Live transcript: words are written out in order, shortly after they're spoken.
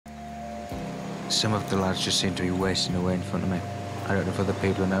Some of the lads just seem to be wasting away in front of me. I don't know if other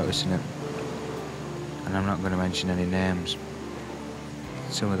people are noticing it. And I'm not going to mention any names.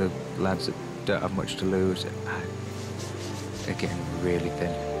 Some of the lads that don't have much to lose are getting really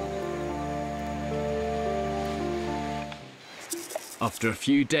thin. After a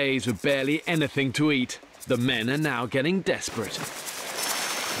few days with barely anything to eat, the men are now getting desperate.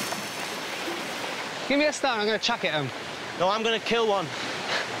 Give me a stone, I'm going to chuck it at him. No, I'm going to kill one.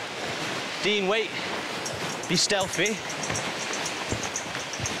 Dean, wait. Be stealthy.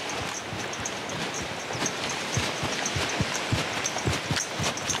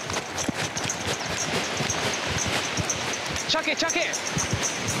 Chuck it, chuck it!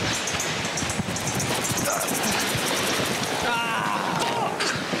 Ah!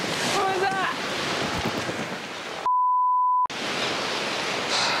 What was that?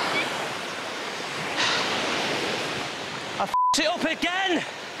 I f***ed it up again!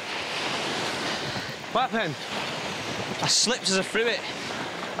 What happened? I slipped as I threw it.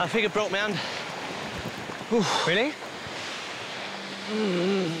 I think I broke my hand. Oof. Really?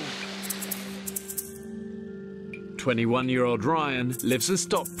 21-year-old Ryan lives in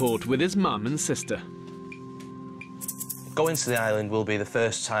Stockport with his mum and sister. Going to the island will be the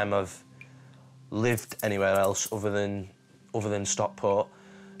first time I've lived anywhere else other than Stockport.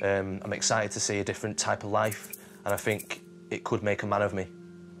 I'm excited to see a different type of life, and I think it could make a man of me.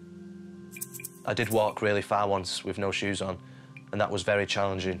 I did walk really far once with no shoes on, and that was very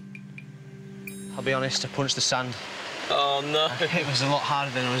challenging. I'll be honest, I punched the sand. Oh, no. It was a lot harder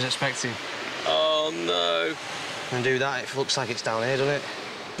than I was expecting. Oh, no. And do that, it looks like it's down here, doesn't it?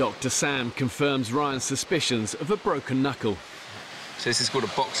 Dr. Sam confirms Ryan's suspicions of a broken knuckle. So this is called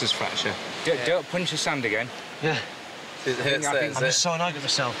a boxer's fracture. Don't punch the sand again. Yeah. It hurts there, I'm just so annoyed with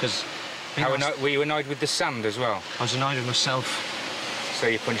myself, because... Were you annoyed with the sand as well? I was annoyed with myself. So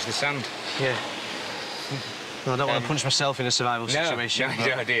you punched the sand? Yeah. No, I don't want to punch myself in a survival situation. No,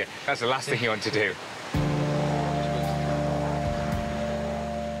 you don't, do you? That's the last thing you want to do.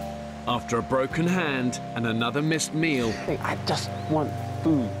 After a broken hand and another missed meal, I just want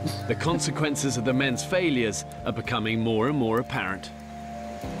food. the consequences of the men's failures are becoming more and more apparent.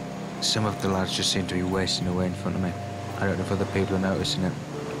 Some of the lads just seem to be wasting away in front of me. I don't know if other people are noticing it.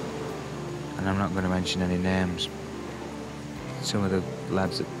 And I'm not going to mention any names. Some of the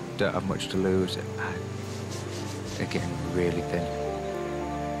lads that don't have much to lose are getting really thin.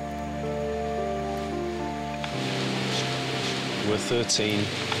 We're 13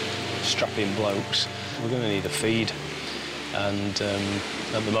 strapping blokes. We're going to need a feed, and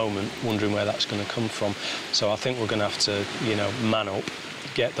at the moment, wondering where that's going to come from. So I think we're going to have to, you know, man up,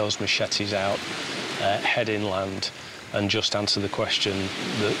 get those machetes out, head inland, and just answer the question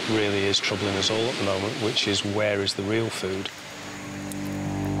that really is troubling us all at the moment, which is, where is the real food?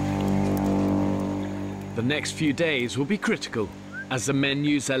 The next few days will be critical as the men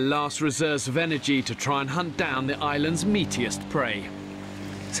use their last reserves of energy to try and hunt down the island's meatiest prey.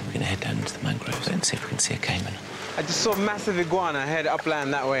 So we're going to head down into the mangroves and see if we can see a caiman. I just saw a massive iguana head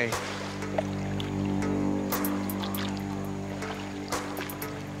upland that way.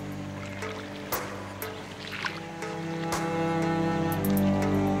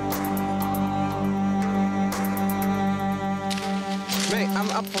 Mate, I'm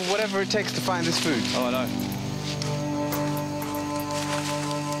up for whatever it takes to find this food. Oh, I know.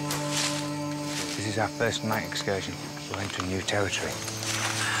 This is our first night excursion. We're entering new territory.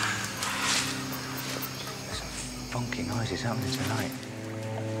 There's some funky noises happening tonight.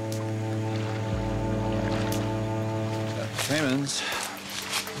 Caimans?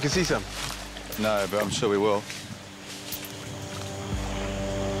 You can see some. No, but I'm sure we will.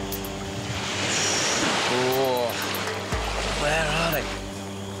 Where are they?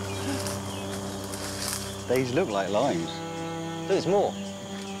 These look like limes. There's more.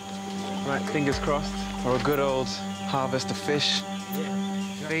 Right, fingers crossed for a good old harvest of fish.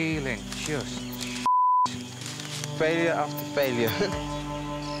 Yeah. Feeling just... Failure after failure.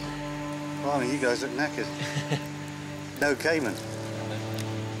 Blimey, you guys look knackered. No caiman?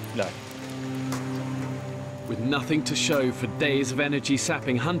 No. With nothing to show for days of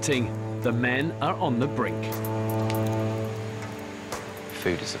energy-sapping hunting, the men are on the brink.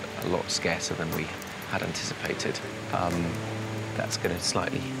 Food is a lot scarcer than we had anticipated. That's going to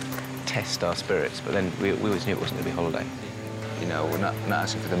slightly test our spirits, but then we always knew it wasn't going to be a holiday. You know, we're not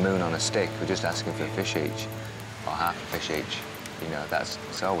asking for the moon on a stick, we're just asking for a fish each, or half a fish each. You know, that's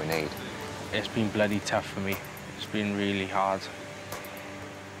all we need. It's been bloody tough for me. It's been really hard.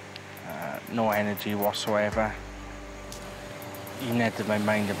 No energy whatsoever. Even entered my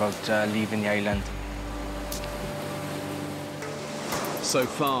mind about leaving the island. So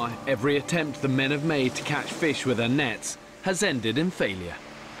far, every attempt the men have made to catch fish with their nets has ended in failure.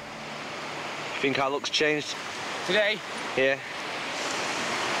 Think our luck's changed? Today? Yeah.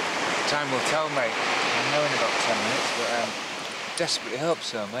 Time will tell, mate. I know in about 10 minutes, but desperately hope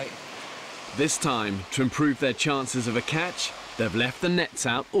so, mate. This time, to improve their chances of a catch, they've left the nets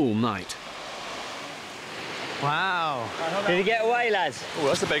out all night. Wow. Did he get away, lads? Oh,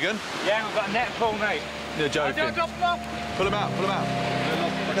 that's a big one. Yeah, we've got a net full, mate. You're joking. Drop them off. Pull him out, pull him out.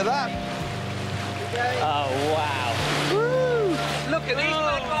 Look at that. Oh, wow. Woo! Look at these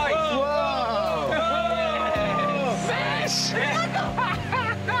bad boys. Fish!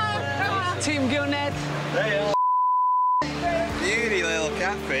 Team Gillnet. Beauty little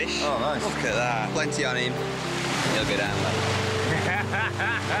catfish. Oh, nice. Look at that. Plenty on him. He'll go down, mate.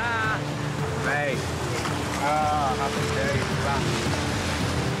 Mate. Oh, happy days.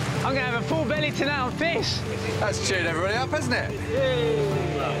 I'm going to have a full belly tonight on fish. That's cheered everybody up, hasn't it?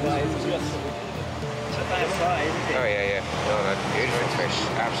 Oh, yeah. Oh, that's beautiful fish.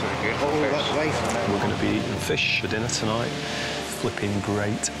 Absolutely beautiful fish. We're going to be eating fish for dinner tonight. Flipping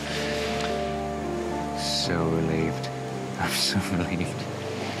great. So relieved. I'm so relieved.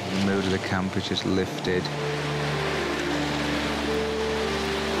 The mood of the camp has just lifted.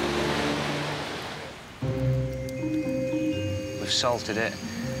 We've salted it.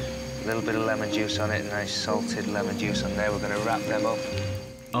 A little bit of lemon juice on it, nice salted lemon juice on there. We're going to wrap them up.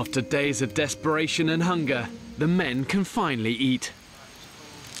 After days of desperation and hunger, the men can finally eat.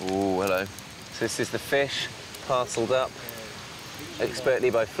 Oh, hello. So this is the fish, parcelled up,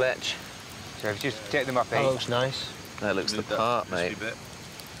 expertly by Fletch. So if you just take them off, That looks nice. That looks the part, mate.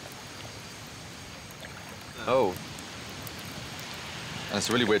 Oh. And it's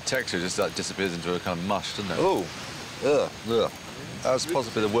a really weird texture, just that disappears into a kind of mush, doesn't it? Oh. Ugh. That was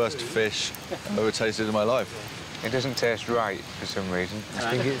possibly the worst fish I've ever tasted in my life. It doesn't taste right for some reason.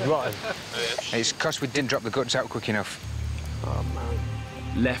 I think it's rotten. It's because we didn't drop the guts out quick enough. Oh,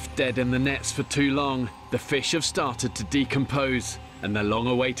 man. Left dead in the nets for too long, the fish have started to decompose, and their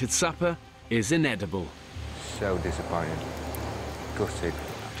long-awaited supper is inedible. So disappointed. Gutted.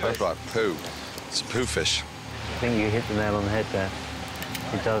 Tastes like poo. It's a poo fish. I think you hit the nail on the head there.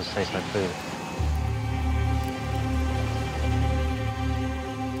 It does taste like food.